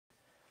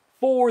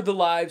for the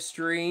live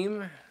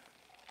stream.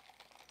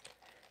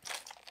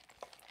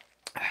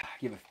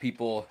 Give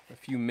people a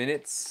few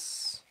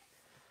minutes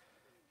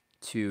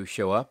to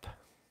show up.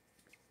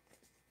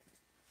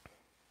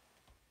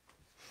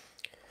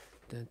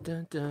 Dun,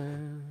 dun,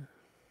 dun.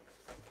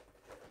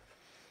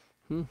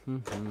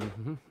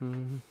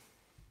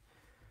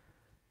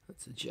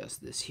 Let's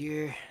adjust this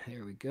here.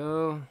 There we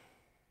go.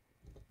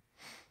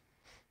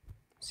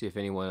 See if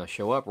anyone will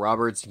show up.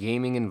 Robert's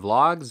Gaming and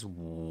Vlogs.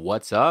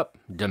 What's up?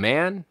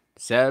 Demand.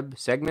 Seb.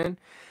 Segment.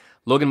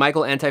 Logan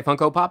Michael.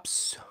 Anti-Funko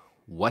Pops.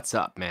 What's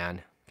up,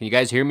 man? Can you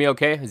guys hear me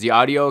okay? Is the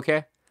audio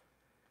okay?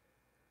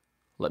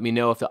 Let me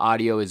know if the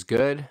audio is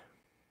good.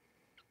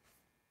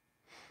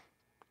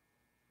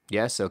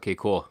 Yes? Okay,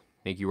 cool.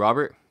 Thank you,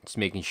 Robert. Just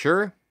making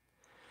sure.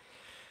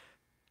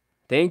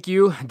 Thank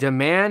you,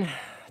 Demand.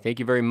 Thank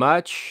you very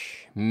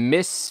much.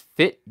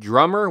 Misfit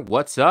Drummer,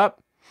 what's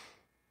up?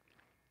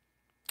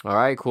 All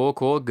right, cool,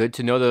 cool. Good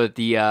to know that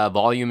the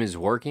volume is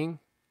working.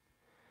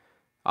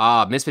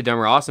 Misfit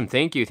Drummer, awesome.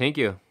 Thank you, thank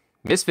you.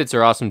 Misfits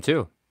are awesome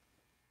too.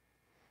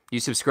 You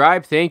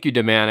subscribe? Thank you,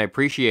 Demand. I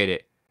appreciate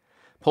it.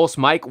 Pulse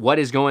Mike, what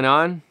is going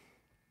on?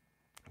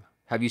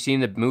 Have you seen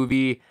the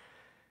movie,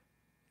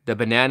 The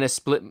Banana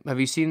Split?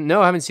 Have you seen?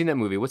 No, I haven't seen that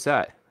movie. What's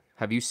that?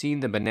 Have you seen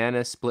the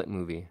Banana Split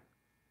movie?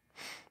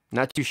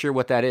 Not too sure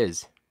what that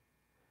is.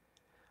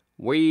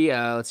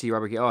 Let's see,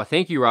 Robert. Oh,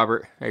 thank you,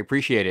 Robert. I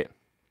appreciate it.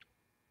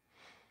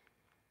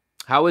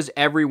 How is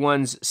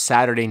everyone's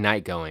Saturday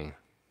night going?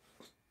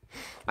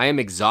 I am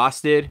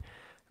exhausted,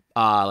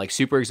 like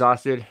super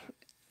exhausted,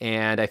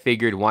 and I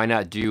figured why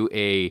not do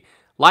a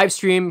live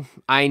stream.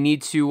 I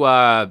need to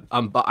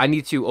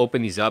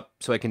open these up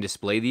so I can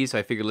display these. So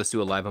I figured let's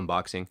do a live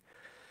unboxing.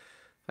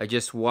 I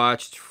just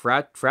watched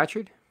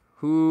Fractured.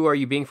 Who are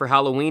you being for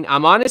Halloween?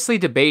 I'm honestly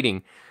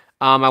debating.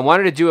 I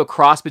wanted to do a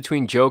cross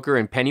between Joker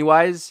and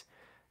Pennywise,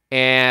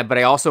 but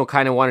I also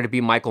kind of wanted to be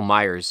Michael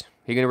Myers.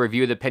 You're going to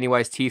review the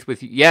Pennywise teeth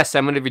with you? Yes,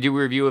 I'm going to do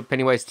a review of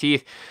Pennywise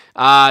teeth.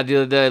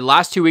 The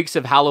last 2 weeks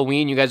of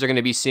Halloween, you guys are going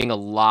to be seeing a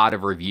lot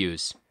of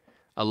reviews.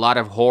 A lot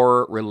of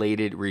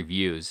horror-related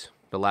reviews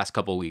the last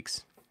couple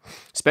weeks.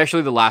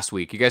 Especially the last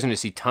week. You guys are going to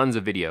see tons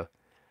of video.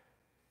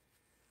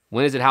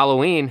 When is it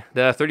Halloween?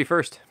 The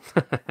 31st.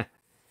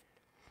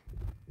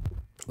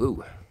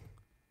 Ooh.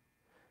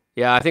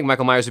 Yeah, I think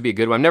Michael Myers would be a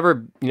good one. I've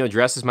never,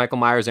 dressed as Michael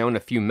Myers. I own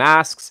a few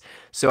masks,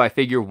 so I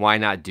figure why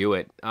not do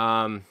it.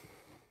 I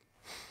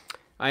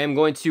am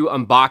going to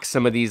unbox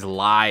some of these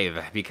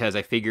live because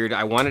I figured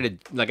I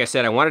wanted to, like I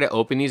said, I wanted to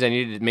open these. I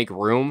needed to make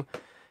room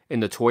in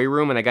the toy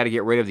room, and I got to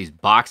get rid of these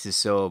boxes.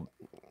 So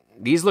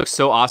these look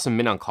so awesome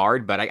mint on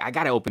card, but I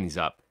got to open these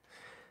up.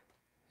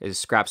 Is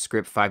Scrap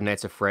Script Five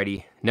Nights at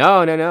Freddy?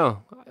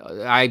 No.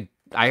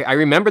 I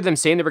remember them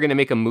saying they were going to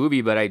make a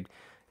movie, but I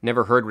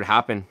never heard what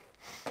happened.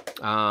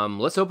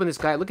 Let's open this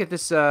guy. Look at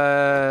this,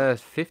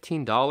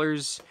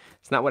 $15.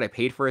 It's not what I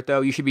paid for it,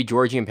 though. You should be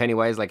Georgie and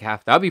Pennywise like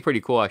half. That would be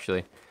pretty cool,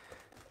 actually.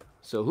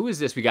 So who is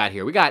this we got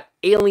here? We got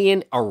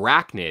Alien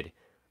Arachnid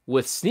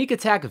with Sneak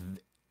Attack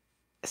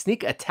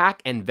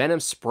and Venom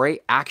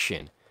Spray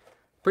action.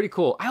 Pretty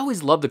cool. I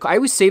always love I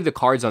always save the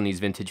cards on these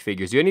vintage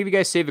figures. Do any of you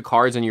guys save the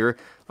cards on your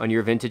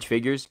vintage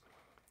figures?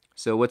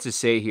 So what's it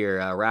say here?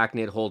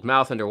 Arachnid, hold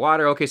mouth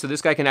underwater. Okay, so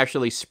this guy can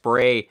actually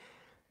spray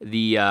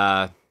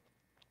the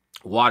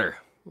water.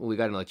 We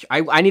got another.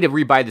 I need to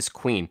rebuy this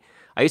queen.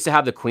 I used to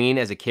have the queen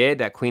as a kid,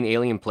 that Queen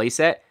Alien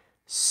playset.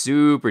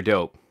 Super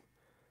dope.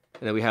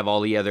 And then we have all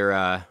the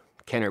other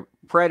Kenner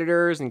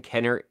Predators and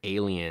Kenner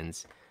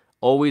Aliens.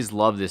 Always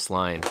love this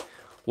line.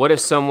 What if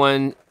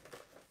someone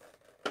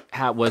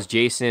was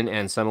Jason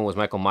and someone was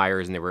Michael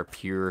Myers and they were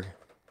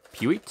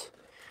Pewit?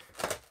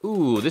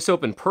 Ooh, this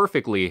opened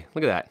perfectly.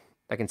 Look at that.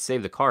 I can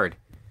save the card.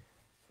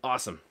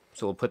 Awesome.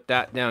 So we'll put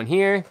that down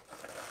here.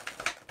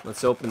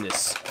 Let's open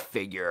this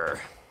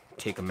figure.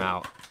 Take him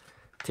out.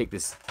 Take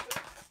this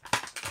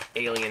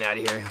alien out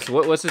of here. So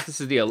what's this?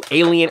 This is the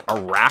Alien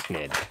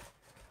Arachnid.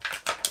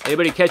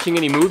 Anybody catching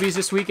any movies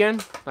this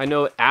weekend? I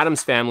know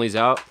Adam's family's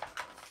out.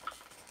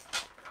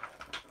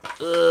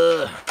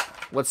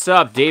 What's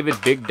up,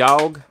 David Big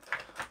Dog?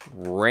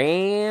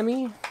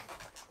 Rammy?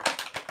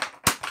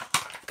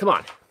 Come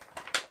on.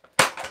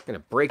 I'm gonna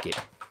break it.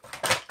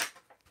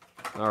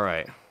 All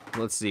right.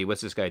 Let's see. What's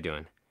this guy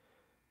doing?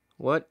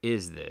 What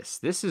is this?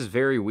 This is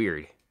very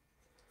weird.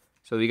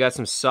 So we got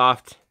some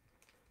soft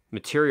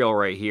material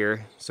right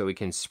here so we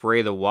can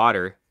spray the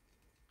water.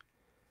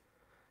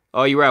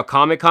 Oh, you were at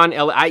Comic-Con?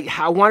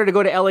 I wanted to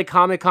go to LA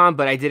Comic-Con,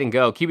 but I didn't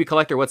go. Kiwi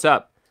Collector, what's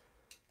up?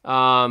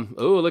 Oh,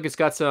 look, it's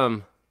got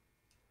some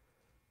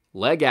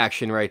leg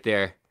action right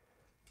there.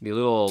 The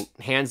little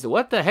hands.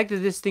 What the heck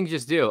did this thing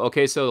just do?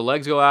 Okay, so the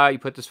legs go out. You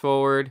put this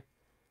forward.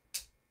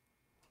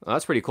 Oh,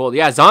 that's pretty cool.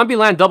 Yeah,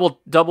 Zombieland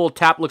double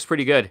tap looks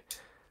pretty good.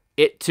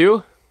 It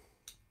too.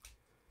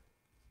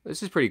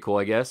 This is pretty cool,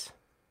 I guess.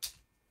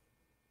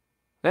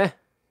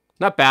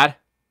 Not bad.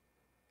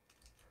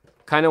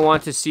 Kind of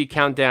want to see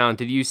Countdown.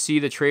 Did you see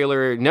the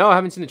trailer? No, I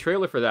haven't seen the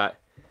trailer for that.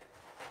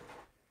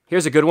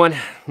 Here's a good one.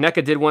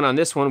 NECA did one on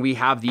this one. We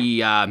have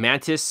the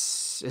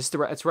Mantis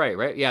That's right,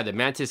 right? Yeah, the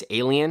Mantis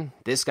Alien.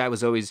 This guy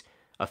was always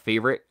a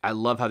favorite. I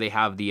love how they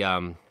have the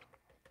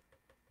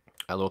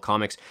little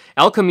comics.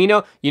 El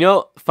Camino, you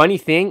know, funny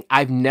thing,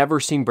 I've never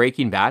seen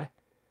Breaking Bad.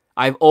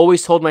 I've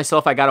always told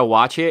myself I gotta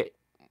watch it,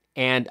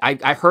 and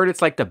I heard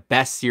it's like the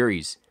best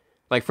series,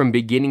 like from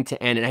beginning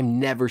to end, and I've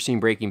never seen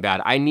Breaking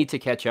Bad. I need to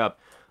catch up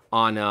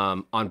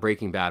on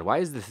Breaking Bad. Why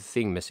is the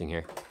thing missing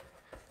here?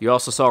 You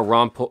also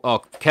saw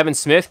Kevin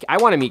Smith. I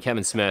want to meet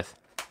Kevin Smith.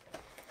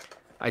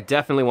 I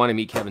definitely want to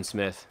meet Kevin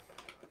Smith.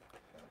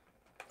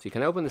 So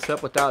can I open this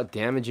up without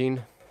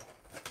damaging?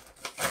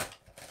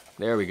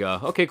 There we go.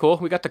 Okay, cool.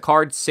 We got the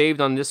card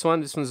saved on this one.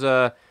 This one's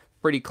a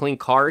pretty clean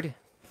card.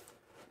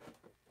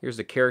 Here's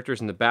the characters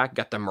in the back.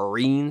 Got the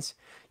Marines.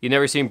 You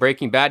never seen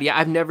Breaking Bad? Yeah,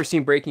 I've never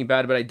seen Breaking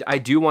Bad, but I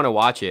do want to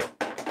watch it.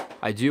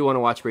 I do want to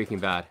watch Breaking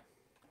Bad.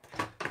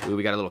 Ooh,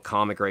 we got a little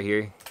comic right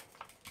here.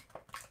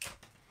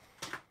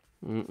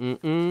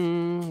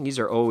 These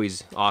are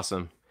always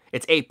awesome.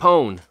 It's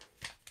Apone.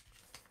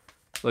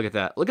 Look at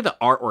that. Look at the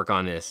artwork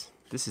on this.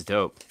 This is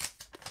dope.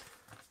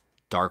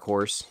 Dark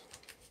Horse.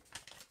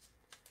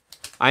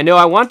 I know.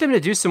 I want them to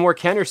do some more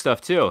Kenner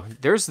stuff too.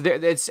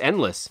 It's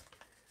endless.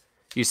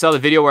 You saw the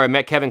video where I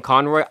met Kevin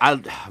Conroy.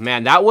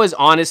 Man, that was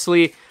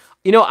honestly,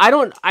 you know,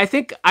 I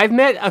think I've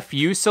met a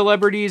few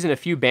celebrities and a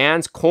few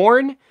bands.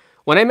 Korn.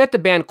 When I met the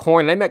band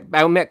Korn,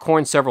 I met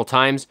Korn several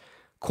times.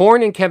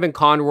 Korn and Kevin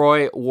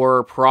Conroy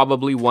were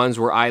probably ones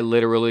where I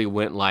literally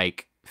went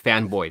like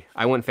fanboy.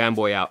 I went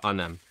fanboy out on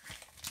them.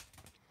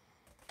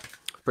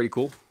 Pretty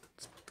cool.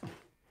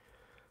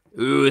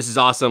 Ooh, this is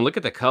awesome. Look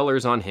at the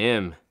colors on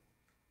him.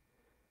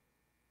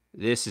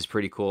 This is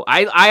pretty cool.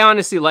 I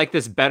honestly like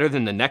this better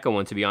than the NECA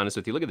one, to be honest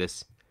with you. Look at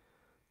this.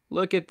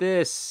 Look at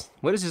this.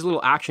 What is his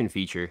little action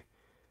feature?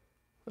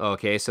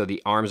 Okay, so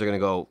the arms are going to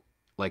go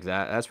like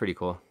that. That's pretty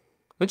cool.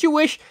 Don't you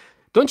wish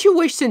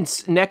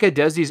since NECA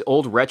does these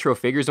old retro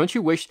figures, don't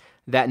you wish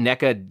that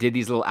NECA did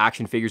these little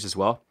action figures as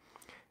well?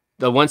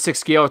 The 1/6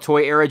 scale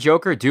toy era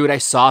Joker? Dude, I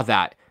saw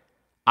that.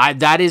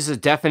 That is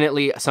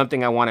definitely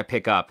something I want to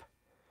pick up.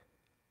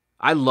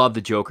 I love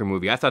the Joker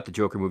movie. I thought the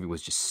Joker movie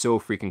was just so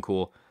freaking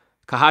cool.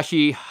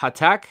 Kahashi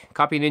Hatak,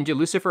 Copy Ninja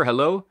Lucifer,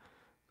 hello. Look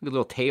at the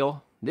little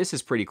tail. This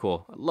is pretty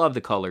cool. I love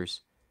the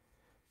colors.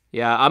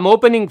 Yeah, I'm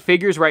opening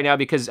figures right now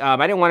because I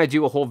didn't want to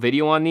do a whole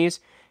video on these.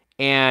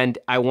 And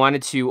I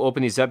wanted to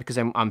open these up because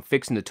I'm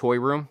fixing the toy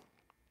room.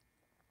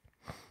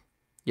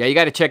 Yeah, you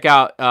got to check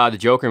out the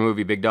Joker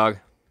movie, big dog.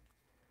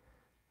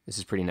 This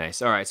is pretty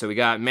nice. All right, so we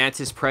got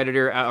Mantis,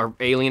 Predator, or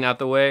Alien out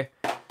the way.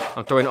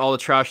 I'm throwing all the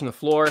trash on the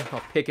floor.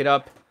 I'll pick it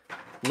up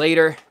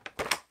later.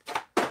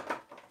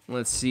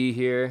 Let's see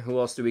here. Who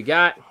else do we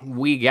got?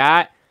 We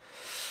got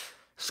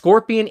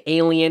Scorpion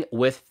Alien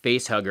with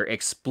Facehugger.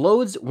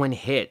 Explodes when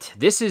hit.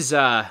 This is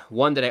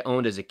one that I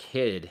owned as a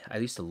kid. I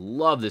used to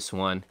love this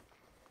one.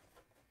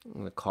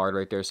 The card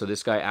right there. So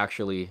this guy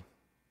actually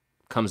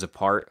comes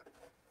apart.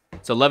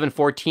 It's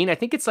 11:14. I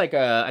think it's like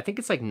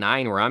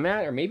 9 where I'm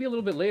at, or maybe a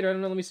little bit later. I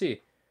don't know. Let me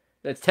see.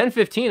 It's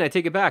 10:15. I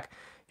take it back.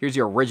 Here's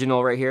the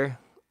original right here.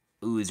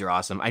 Ooh, these are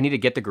awesome. I need to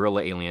get the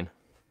Gorilla Alien.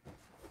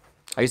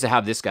 I used to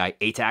have this guy,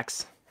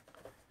 Atax.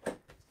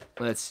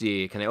 Let's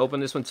see. Can I open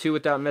this one too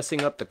without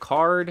messing up the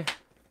card?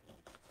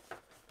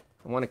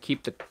 I want to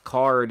keep the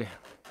card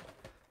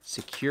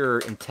secure,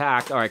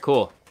 intact. All right,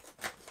 cool.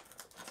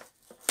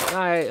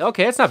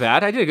 Okay, that's not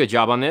bad. I did a good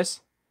job on this.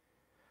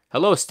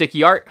 Hello,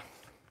 Sticky Art.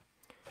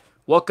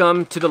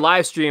 Welcome to the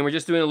live stream. We're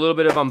just doing a little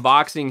bit of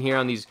unboxing here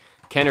on these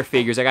Kenner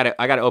figures. I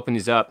gotta open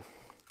these up.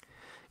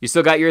 You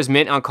still got yours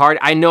mint on card?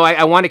 I know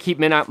I want to keep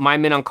my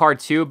mint on card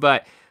too,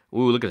 but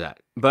ooh, look at that.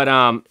 But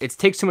it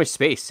takes too much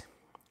space.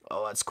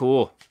 Oh, that's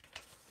cool.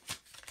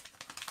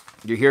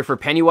 You're here for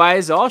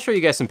Pennywise? I'll show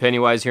you guys some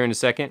Pennywise here in a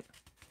second.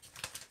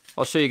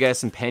 I'll show you guys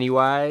some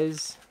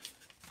Pennywise.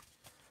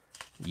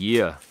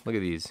 Yeah, look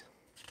at these.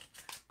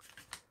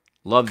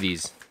 Love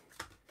these.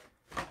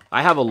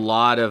 I have a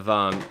lot of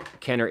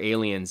Kenner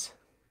Aliens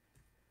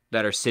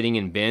that are sitting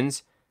in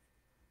bins.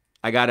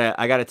 I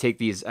gotta take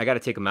these. I gotta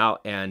take them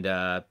out and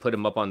put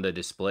them up on the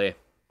display.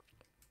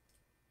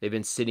 They've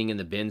been sitting in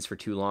the bins for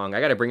too long. I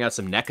gotta bring out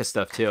some NECA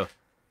stuff too.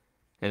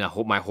 And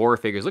my horror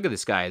figures. Look at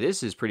this guy.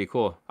 This is pretty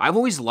cool. I've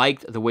always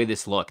liked the way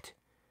this looked.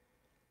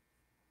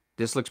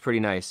 This looks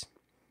pretty nice.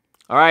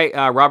 All right,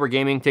 Robert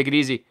Gaming, take it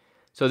easy.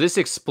 So this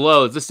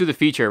explodes. Let's do the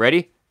feature.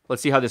 Ready?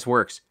 Let's see how this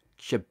works.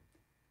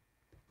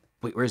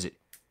 Wait, where is it?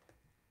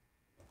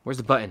 Where's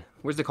the button?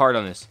 Where's the card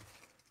on this?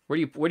 Where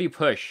do you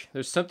push?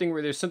 There's something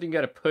you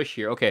gotta push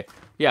here. Okay.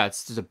 Yeah,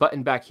 there's a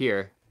button back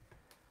here.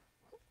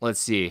 Let's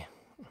see.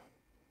 I'm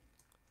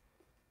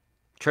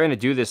trying to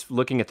do this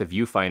looking at the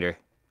viewfinder.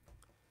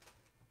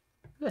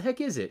 Where the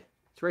heck is it?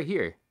 It's right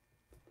here.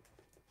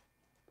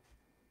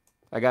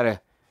 I got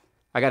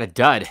a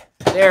dud.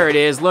 There it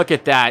is. Look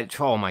at that.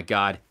 Oh my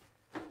god.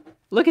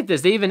 Look at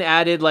this. They even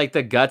added like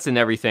the guts and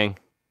everything.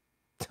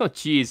 Oh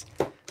jeez.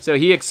 So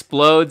he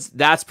explodes.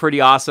 That's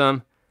pretty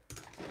awesome.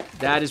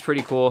 That is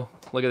pretty cool.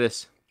 Look at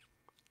this.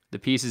 The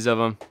pieces of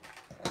them.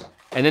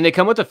 And then they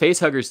come with the face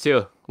huggers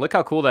too. Look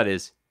how cool that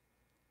is.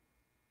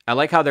 I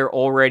like how they're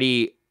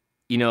already,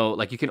 you know,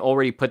 like you can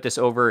already put this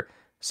over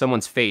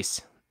someone's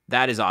face.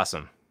 That is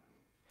awesome.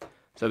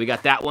 So we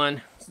got that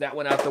one. So that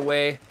one out the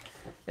way.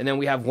 And then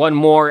we have one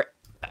more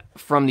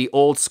from the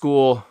old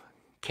school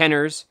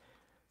Kenners.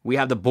 We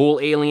have the Bull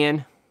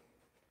Alien.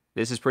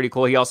 This is pretty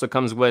cool. He also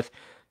comes with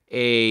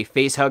a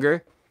face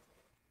hugger.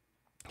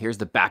 Here's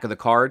the back of the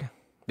card.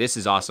 This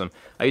is awesome.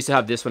 I used to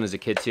have this one as a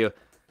kid too.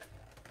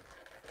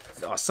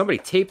 Oh, somebody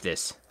taped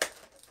this.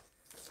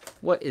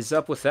 What is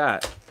up with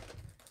that?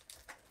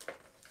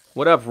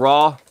 What up,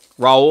 Raul?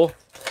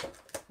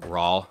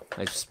 Raul.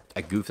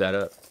 I goofed that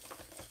up.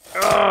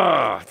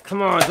 Oh,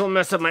 come on, don't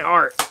mess up my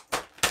art.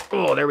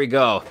 Oh, there we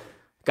go.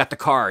 Got the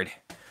card.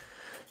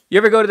 You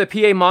ever go to the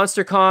PA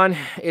Monster Con?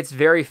 It's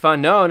very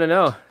fun. No.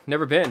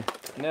 Never been.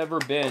 Never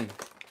been.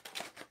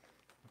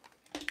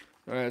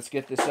 All right, let's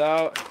get this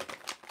out.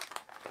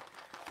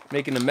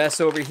 Making a mess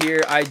over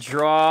here. I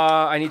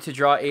need to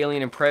draw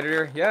Alien and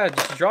Predator. Yeah,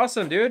 just draw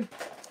some, dude.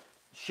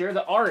 Share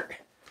the art.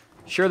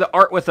 Share the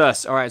art with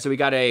us. All right, so we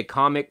got a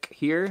comic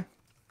here.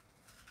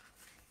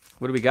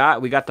 What do we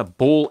got? We got the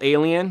Bull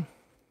Alien.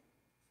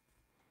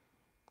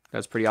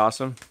 That's pretty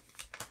awesome.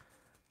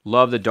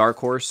 Love the Dark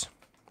Horse.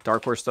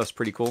 Dark Horse stuff's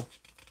pretty cool.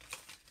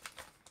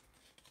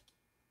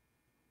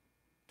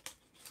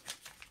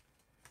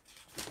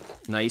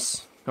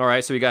 Nice. All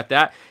right, so we got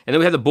that. And then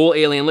we have the Bull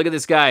Alien. Look at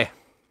this guy.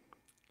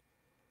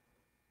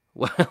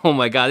 Oh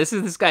my God,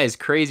 this guy is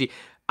crazy.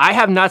 I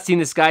have not seen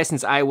this guy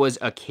since I was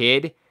a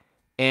kid,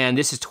 and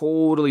this is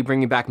totally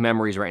bringing back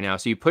memories right now.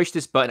 So you push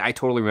this button. I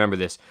totally remember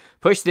this.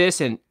 Push this,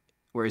 and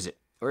where is it?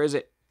 Where is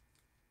it?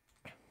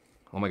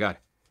 Oh my God,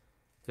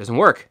 it doesn't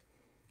work.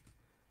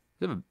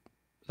 I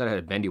thought I had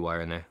a bendy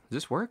wire in there. Does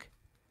this work?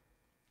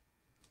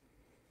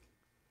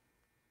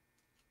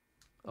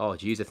 Oh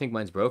geez, I think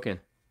mine's broken.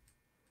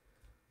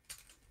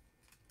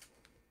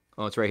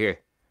 Oh, it's right here.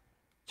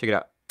 Check it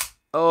out.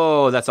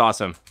 Oh, that's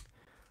awesome.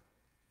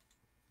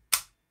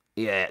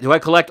 Yeah. Do I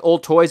collect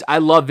old toys? I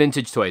love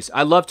vintage toys.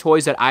 I love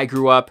toys that I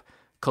grew up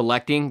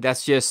collecting.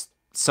 That's just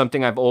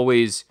something I've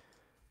always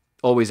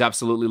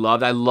absolutely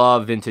loved. I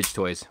love vintage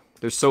toys.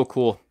 They're so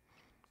cool.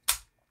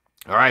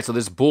 All right, so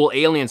this Bull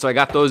Alien. So I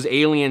got those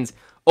aliens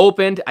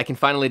opened. I can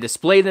finally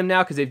display them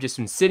now because they've just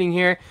been sitting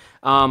here.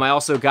 I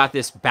also got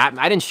this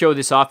Batman. I didn't show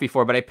this off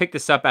before, but I picked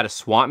this up at a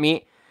swap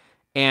meet,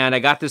 and I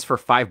got this for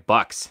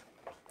 $5.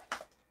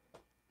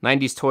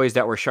 90s toys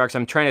that were sharks.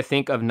 I'm trying to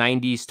think of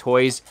 90s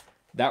toys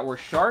that were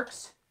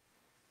sharks.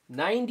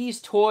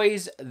 90s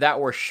toys that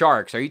were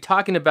sharks. Are you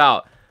talking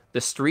about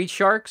the Street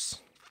Sharks?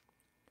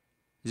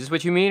 Is this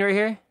what you mean right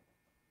here?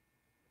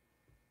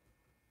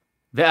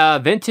 The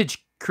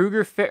vintage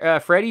Kruger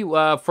Freddy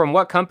from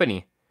what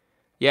company?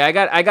 Yeah,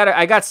 I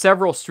got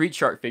several Street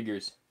Shark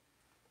figures.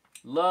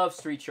 Love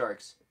Street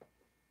Sharks.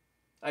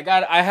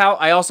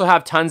 I also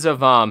have tons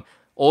of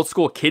old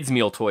school kids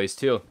meal toys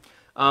too.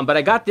 But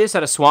I got this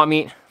at a swap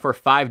meet for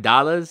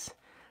 $5.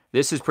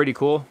 This is pretty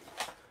cool.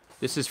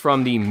 This is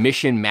from the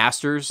Mission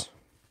Masters.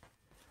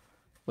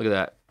 Look at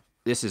that.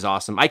 This is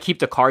awesome. I keep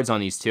the cards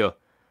on these too.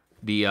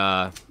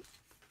 The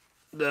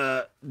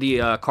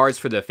cards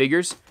for the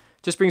figures.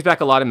 Just brings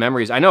back a lot of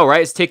memories. I know,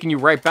 right? It's taking you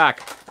right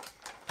back.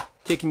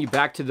 Taking you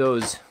back to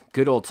those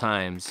good old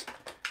times.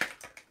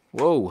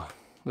 Whoa.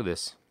 Look at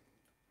this.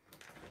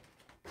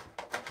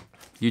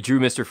 You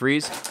drew Mr.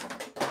 Freeze?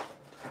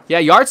 Yeah,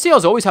 yard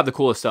sales always have the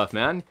coolest stuff,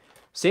 man.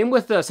 Same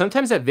with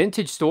sometimes at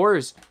vintage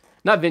stores.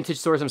 Not vintage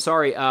stores, I'm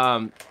sorry.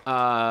 What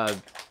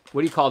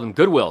do you call them?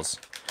 Goodwills.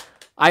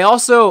 I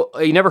also,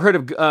 you never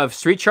heard of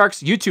Street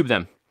Sharks? YouTube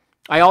them.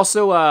 I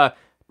also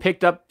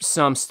picked up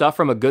some stuff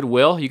from a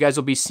Goodwill. You guys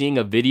will be seeing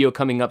a video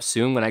coming up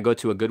soon when I go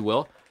to a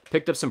Goodwill.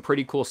 Picked up some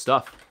pretty cool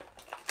stuff.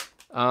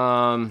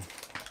 Let's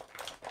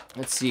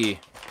see.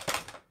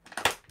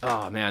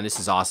 Oh man, this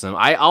is awesome.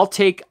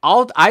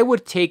 I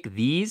would take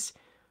these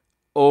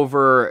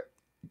over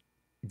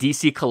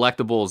DC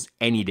Collectibles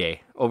any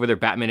day. Over their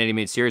Batman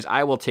animated series.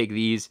 I will take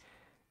these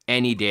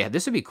any day.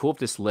 This would be cool if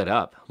this lit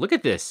up. Look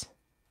at this.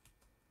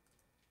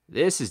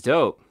 This is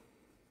dope.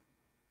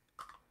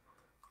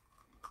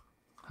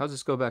 How's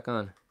this go back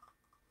on?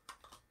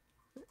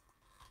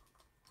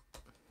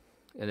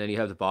 And then you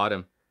have the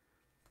bottom.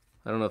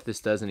 I don't know if this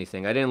does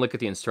anything. I didn't look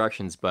at the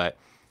instructions, but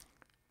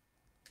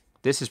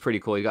this is pretty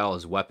cool. You got all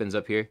his weapons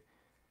up here.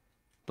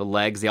 The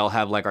legs, they all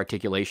have like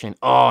articulation.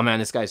 Oh man,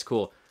 this guy's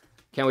cool.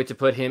 Can't wait to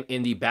put him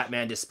in the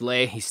Batman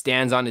display. He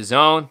stands on his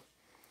own.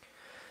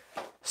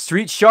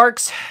 Street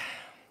Sharks.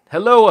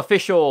 Hello,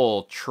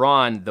 official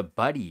Tron the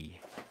Buddy.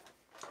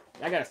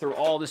 I gotta throw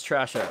all this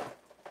trash out.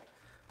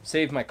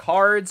 Save my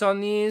cards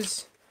on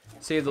these.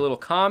 Save the little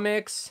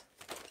comics.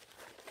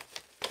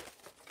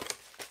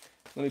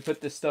 Let me put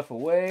this stuff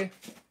away.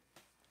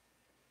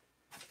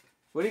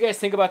 What do you guys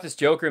think about this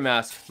Joker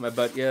mask? My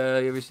butt. Yeah,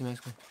 you ever see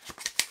mask?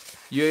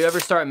 You ever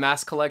start a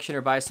mask collection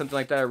or buy something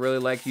like that? I really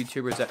like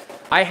YouTubers that.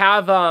 I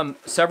have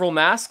several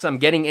masks. I'm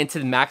getting into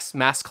the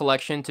mask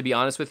collection, to be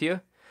honest with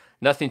you.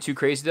 Nothing too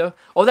crazy though.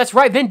 Oh, that's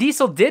right. Vin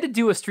Diesel did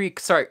do a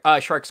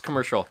Sharks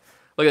commercial.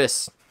 Look at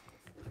this.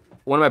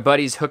 One of my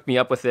buddies hooked me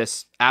up with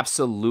this.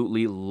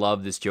 Absolutely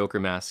love this Joker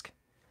mask.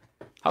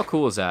 How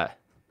cool is that?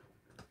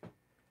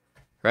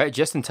 Right?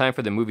 Just in time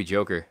for the movie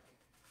Joker.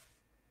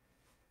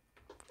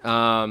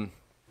 All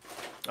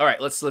right,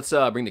 let's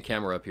bring the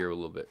camera up here a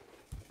little bit.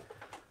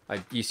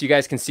 You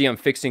guys can see I'm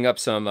fixing up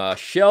some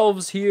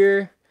shelves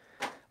here.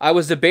 I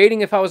was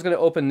debating if I was going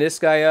to open this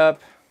guy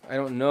up. I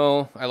don't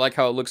know. I like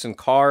how it looks in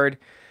card.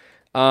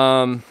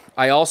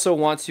 I also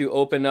want to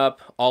open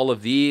up all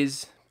of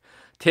these.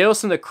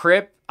 Tales from the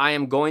Crypt, I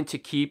am going to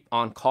keep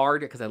on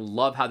card because I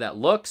love how that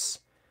looks.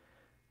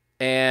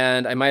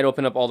 And I might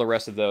open up all the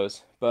rest of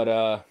those.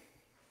 But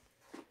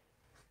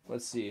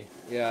let's see.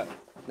 Yeah,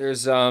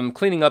 there's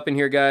cleaning up in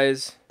here,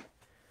 guys.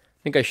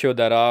 I think I showed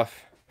that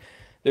off.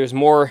 There's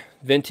more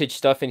vintage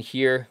stuff in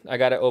here I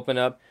got to open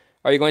up.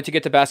 Are you going to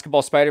get the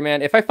Basketball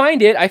Spider-Man? If I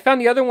find it, I found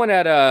the other one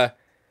at a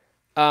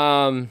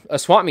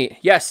swap meet.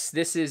 Yes,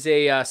 this is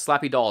a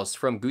Slappy Dolls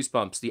from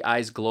Goosebumps. The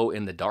eyes glow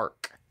in the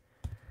dark.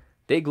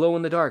 They glow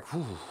in the dark.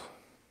 Whew.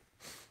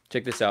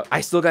 Check this out.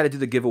 I still got to do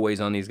the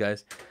giveaways on these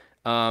guys.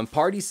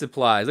 Party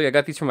supplies. Look, I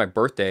got these for my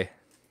birthday.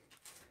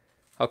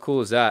 How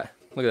cool is that?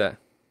 Look at that.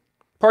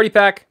 Party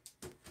pack.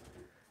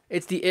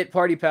 It's the It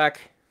Party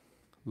pack.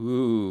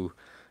 Ooh.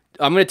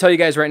 I'm going to tell you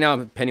guys right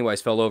now,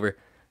 Pennywise fell over.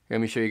 Let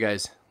me show you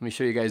guys. Let me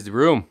show you guys the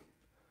room.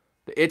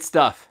 The It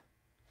stuff.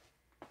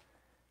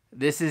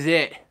 This is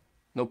it.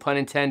 No pun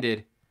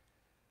intended.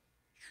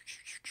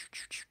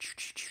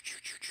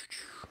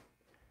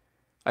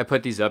 I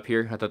put these up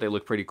here. I thought they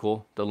looked pretty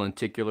cool. The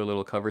lenticular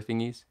little cover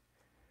thingies.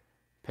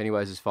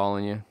 Pennywise is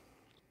following you.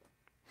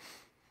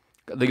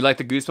 Do you like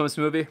the Goosebumps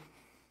movie?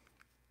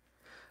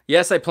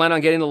 Yes, I plan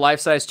on getting the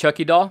life-size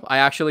Chucky doll. I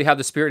actually have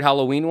the Spirit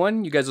Halloween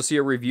one. You guys will see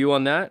a review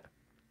on that.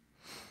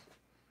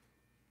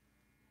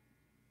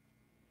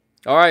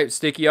 All right,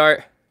 sticky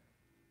art.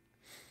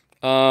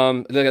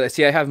 Look at that.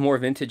 See, I have more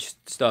vintage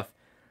stuff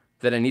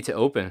that I need to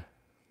open.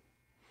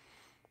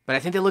 But I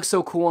think they look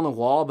so cool on the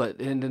wall. But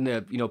then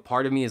the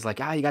part of me is like,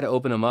 you got to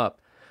open them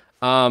up.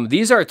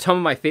 These are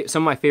some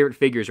of my favorite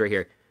figures right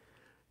here.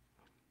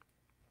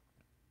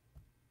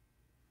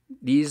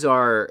 These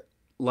are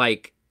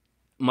like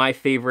my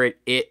favorite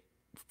It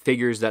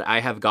figures that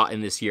I have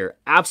gotten this year.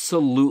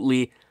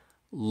 Absolutely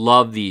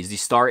love these.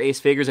 These Star Ace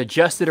figures. I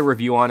just did a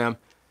review on them.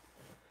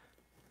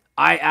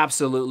 I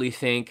absolutely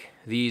think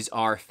these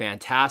are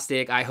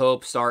fantastic. I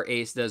hope Star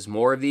Ace does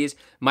more of these.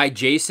 My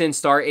Jason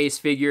Star Ace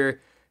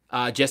figure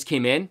just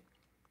came in,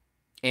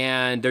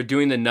 and they're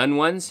doing the Nun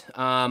ones.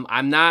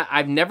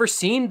 I've never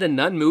seen the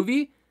Nun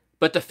movie,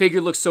 but the figure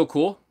looks so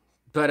cool.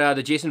 But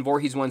the Jason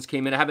Voorhees ones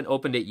came in. I haven't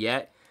opened it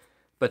yet,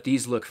 but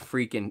these look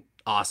freaking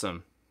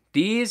awesome.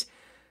 These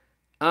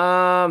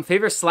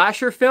favorite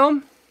slasher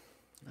film?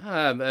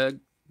 I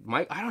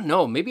don't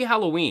know. Maybe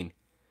Halloween.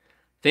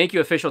 Thank you,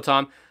 Official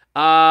Tom.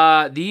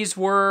 These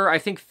were, I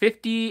think,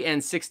 50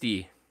 and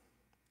 60.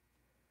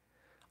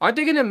 Aren't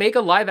they going to make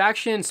a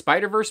live-action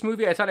Spider-Verse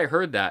movie? I thought I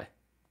heard that.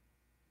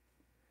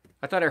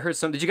 I thought I heard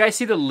some. Did you guys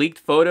see the leaked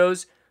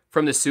photos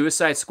from the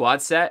Suicide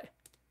Squad set?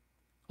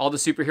 All the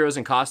superheroes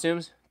in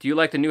costumes? Do you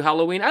like the new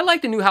Halloween? I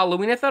like the new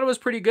Halloween. I thought it was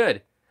pretty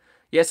good.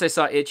 Yes, I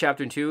saw It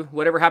Chapter 2.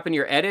 Whatever happened to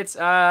your edits?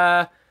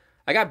 I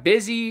got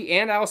busy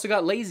and I also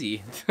got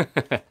lazy.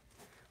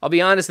 I'll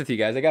be honest with you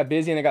guys. I got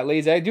busy and I got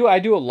lazy. I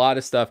do a lot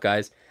of stuff,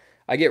 guys.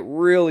 I get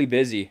really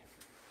busy.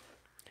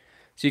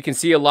 So you can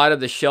see a lot of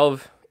the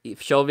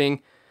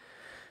shelving.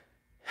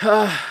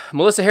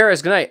 Melissa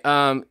Harris, good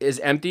night, is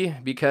empty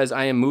because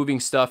I am moving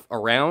stuff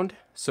around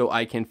so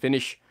I can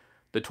finish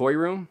the toy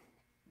room.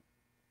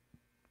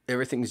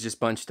 Everything's just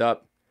bunched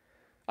up.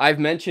 I've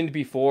mentioned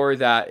before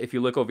that if you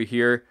look over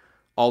here,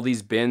 all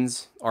these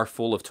bins are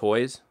full of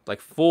toys,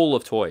 like full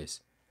of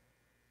toys.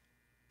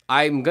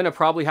 I'm going to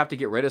probably have to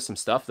get rid of some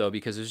stuff though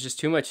because there's just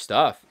too much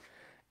stuff.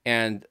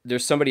 And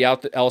there's somebody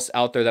else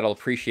out there that'll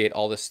appreciate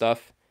all this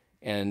stuff.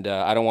 And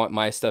I don't want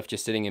my stuff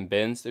just sitting in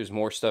bins. There's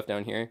more stuff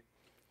down here.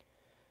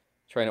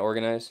 Trying to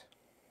organize.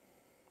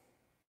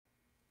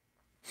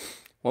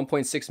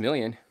 1.6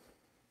 million.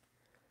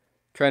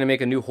 Trying to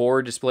make a new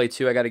horror display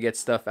too. I got to get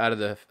stuff out of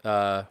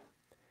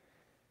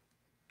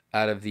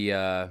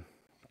the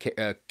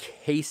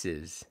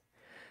cases.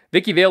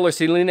 Vicky Vale or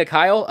Selena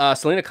Kyle?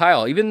 Selena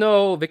Kyle, even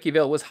though Vicky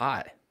Vale was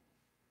hot.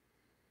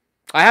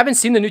 I haven't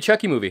seen the new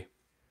Chucky movie.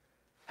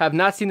 Have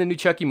not seen the new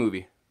Chucky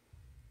movie.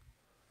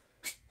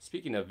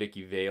 Speaking of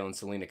Vicky Vale and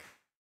Selena,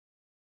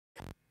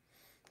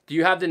 do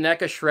you have the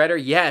NECA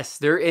shredder? Yes,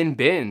 they're in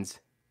bins.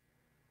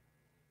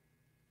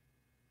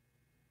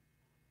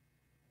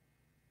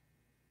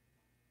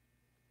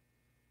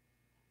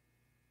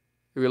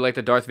 You really like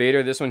the Darth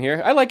Vader, this one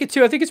here? I like it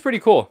too. I think it's pretty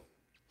cool.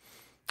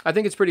 I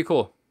think it's pretty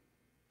cool.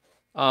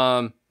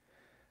 Yeah,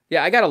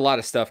 I got a lot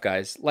of stuff,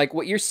 guys. Like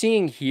what you're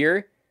seeing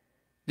here,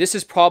 this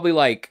is probably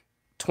like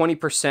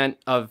 20%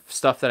 of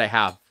stuff that I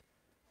have.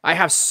 I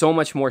have so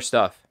much more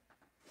stuff.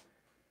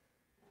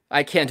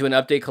 I can't do an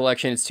update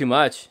collection. It's too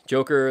much.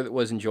 Joker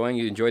was enjoying.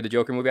 You enjoyed the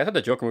Joker movie? I thought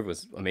the Joker movie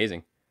was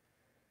amazing.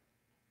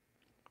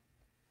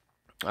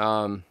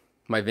 My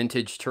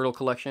vintage turtle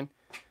collection.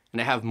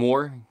 And I have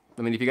more.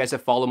 I mean, if you guys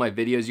have followed my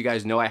videos, you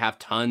guys know I have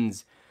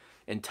tons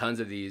and tons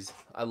of these.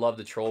 I love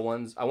the troll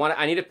ones.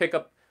 I need to pick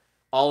up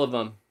all of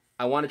them.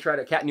 I want to try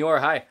to, Cat Niora,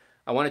 hi.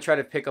 I want to try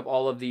to pick up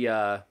all of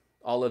the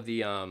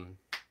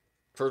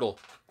turtle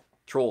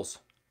trolls.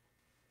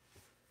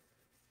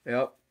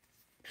 Yep.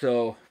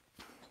 So,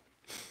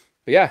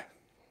 but yeah,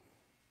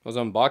 I was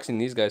unboxing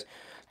these guys.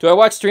 Do I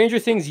watch Stranger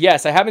Things?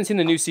 Yes. I haven't seen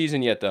the new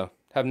season yet, though.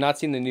 Have not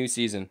seen the new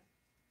season.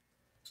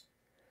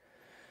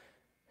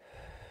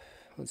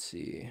 Let's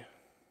see.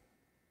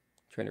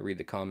 Trying to read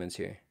the comments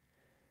here.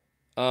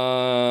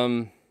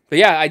 But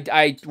yeah,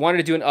 I wanted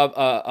to do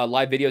a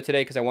live video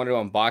today because I wanted to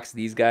unbox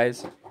these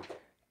guys.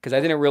 Because I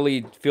didn't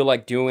really feel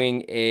like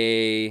doing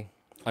a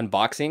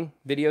unboxing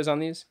videos on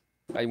these.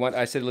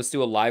 I said let's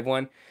do a live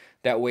one.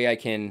 That way I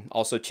can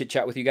also chit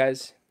chat with you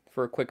guys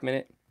for a quick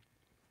minute.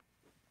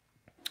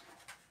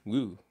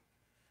 Woo.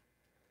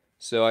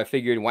 So I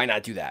figured why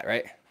not do that,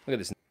 right? Look at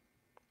this.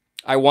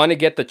 I want to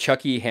get the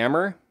Chucky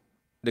hammer,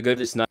 the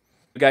good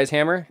guy's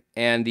hammer,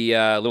 and the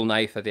little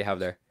knife that they have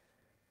there.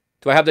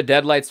 Do I have the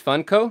Deadlights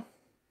Funko?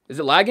 Is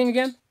it lagging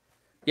again?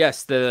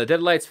 Yes, the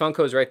Deadlights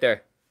Funko is right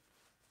there.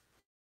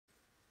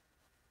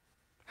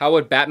 How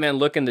would Batman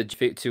look in the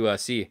to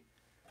see?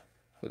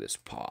 Look at this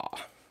paw.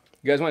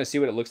 You guys want to see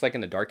what it looks like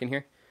in the dark in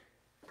here?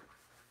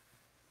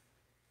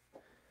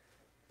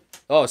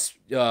 Oh,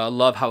 I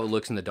love how it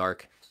looks in the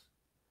dark.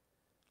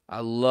 I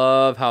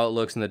love how it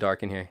looks in the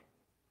dark in here.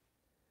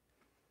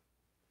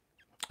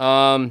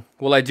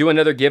 Will I do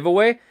another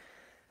giveaway?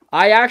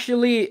 I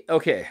actually,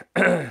 okay.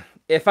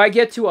 If I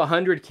get to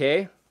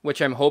 100K,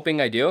 which I'm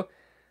hoping I do,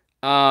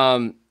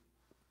 I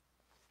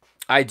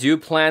do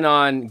plan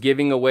on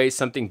giving away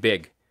something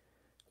big.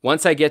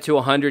 Once I get to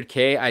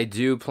 100K, I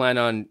do plan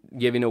on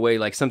giving away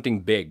like something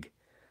big.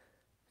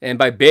 And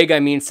by big, I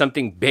mean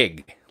something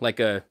big.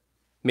 Like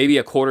maybe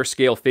a quarter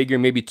scale figure,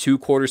 maybe 2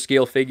 quarter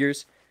scale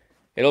figures.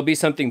 It'll be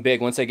something big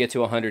once I get to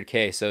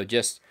 100K. So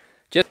just...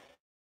 Can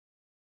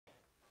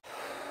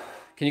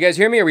you guys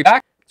hear me? Are we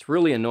back? It's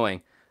really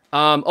annoying.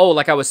 Oh,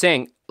 like I was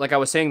saying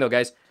though,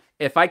 guys,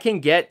 if I can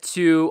get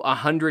to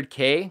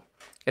 100K,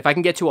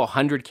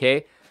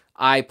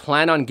 I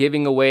plan on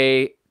giving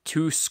away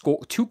 2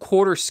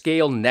 quarter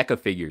scale NECA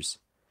figures.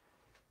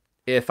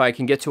 If I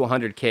can get to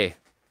 100K.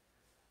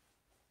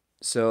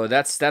 So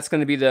that's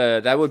going to be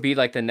that would be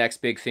like the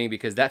next big thing,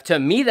 because to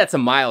me that's a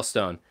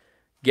milestone,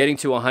 getting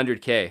to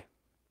 100K.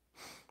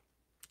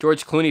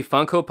 George Clooney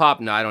Funko Pop?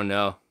 No, I don't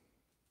know.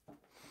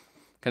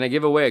 Can I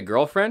give away a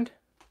girlfriend?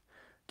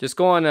 Just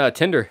go on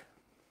Tinder.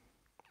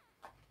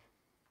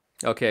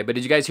 Okay, but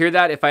did you guys hear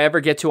that? If I ever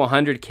get to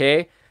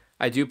 100K,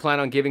 I do plan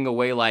on giving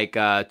away like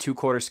 2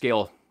 quarter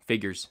scale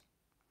figures.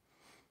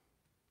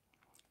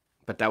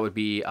 But that would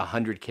be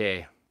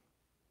 100K.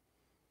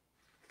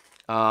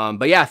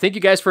 But yeah, thank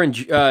you guys for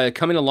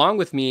coming along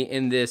with me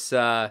in this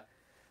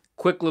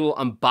quick little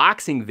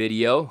unboxing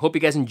video. Hope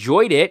you guys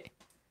enjoyed it.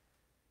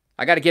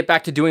 I got to get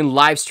back to doing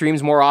live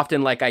streams more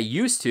often like I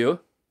used to.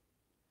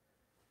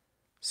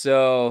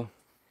 So,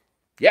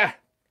 yeah.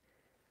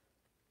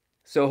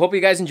 So, hope you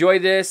guys enjoy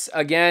this.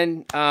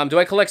 Again, do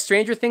I collect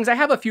Stranger Things? I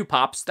have a few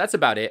pops. That's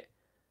about it.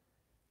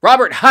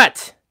 Robert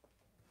Hutt.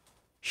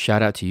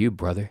 Shout out to you,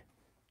 brother.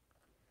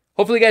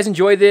 Hopefully you guys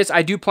enjoyed this.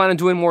 I do plan on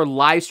doing more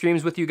live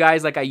streams with you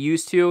guys like I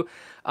used to.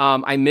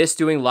 I miss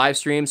doing live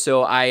streams,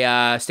 so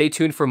stay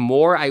tuned for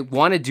more. I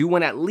want to do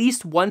one at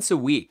least once a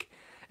week.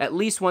 At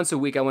least once a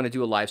week, I want to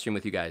do a live stream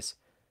with you guys.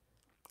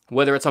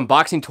 Whether it's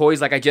unboxing toys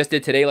like I just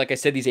did today, like I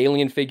said, these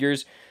alien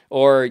figures,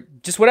 or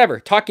just whatever.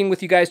 Talking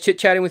with you guys,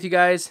 chit-chatting with you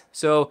guys.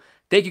 So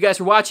thank you guys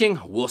for watching.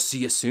 We'll see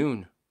you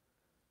soon.